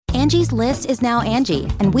Angie's List is now Angie,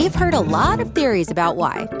 and we've heard a lot of theories about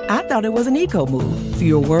why. I thought it was an eco move.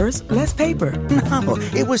 Fewer words, less paper. No,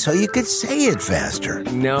 it was so you could say it faster.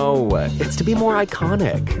 No, it's to be more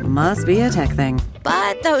iconic. Must be a tech thing.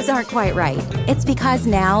 But those aren't quite right. It's because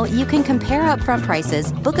now you can compare upfront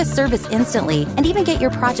prices, book a service instantly, and even get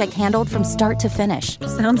your project handled from start to finish.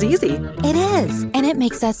 Sounds easy. It is, and it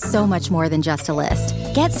makes us so much more than just a list.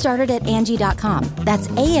 Get started at Angie.com. That's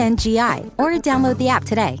ANGI, or download the app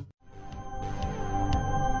today.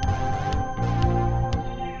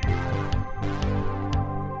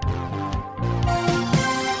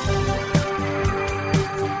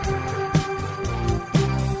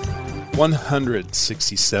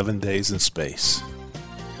 "167 days in space,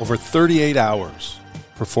 over 38 hours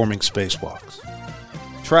performing spacewalks,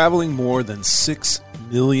 traveling more than 6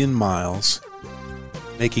 million miles,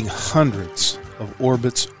 making hundreds of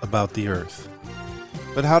orbits about the Earth.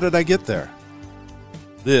 But how did I get there?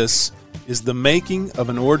 This is the making of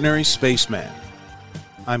an ordinary spaceman.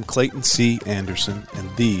 I'm Clayton C. Anderson, and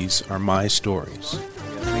these are my stories."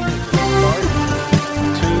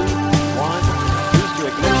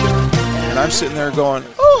 And I'm sitting there going,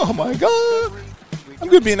 "Oh my God, I'm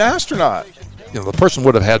going to be an astronaut." The person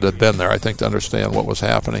would have had to have been there, I think, to understand what was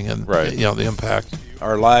happening and the impact.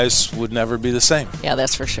 Our lives would never be the same. Yeah,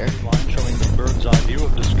 that's for sure. Showing the bird's eye view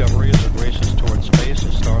of Discovery as it races towards space,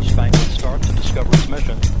 a star-spangled start to Discovery's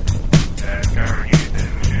mission.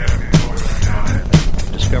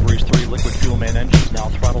 Discovery's 3 liquid fuel main engines now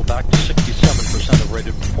throttle back to 67% of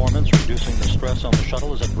rated performance, reducing the stress on the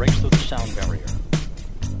shuttle as it breaks through the sound barrier.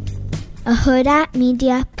 A Huda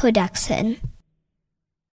Media Production.